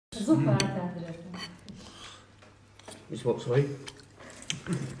Super hat Andreas. Which what, sorry?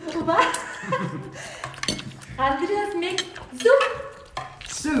 What? Andreas make soup.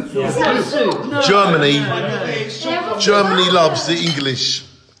 Soup. Yeah. Soup. No. Germany loves the English.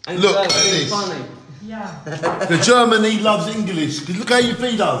 Look at this. Funny. The Germany loves English. Look how you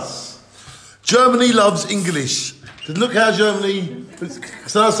feed us. Germany loves English. Look how Germany.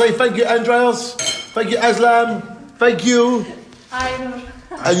 So I say thank you, Andreas. Thank you, Aslam. Thank you.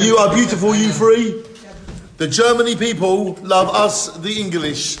 And you are beautiful, you three. The Germany people love us, the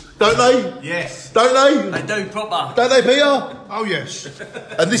English. Don't they? Yes. Don't they? They do proper. Don't they, Peter? Oh, yes.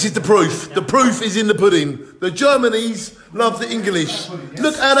 And this is the proof. The proof is in the pudding. The Germanies love the English.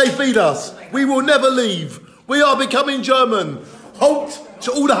 Look how they feed us. We will never leave. We are becoming German. Halt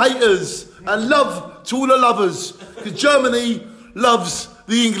to all the haters and love to all the lovers. Because Germany loves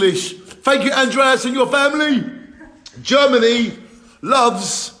the English. Thank you, Andreas and your family. Germany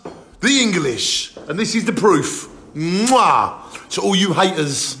loves the English. And this is the proof. Mwah! To all you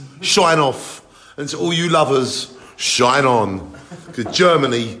haters, shine off. And to all you lovers, shine on. Because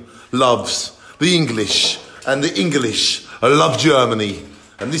Germany loves the English. And the English love Germany.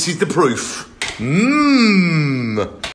 And this is the proof. Mmm.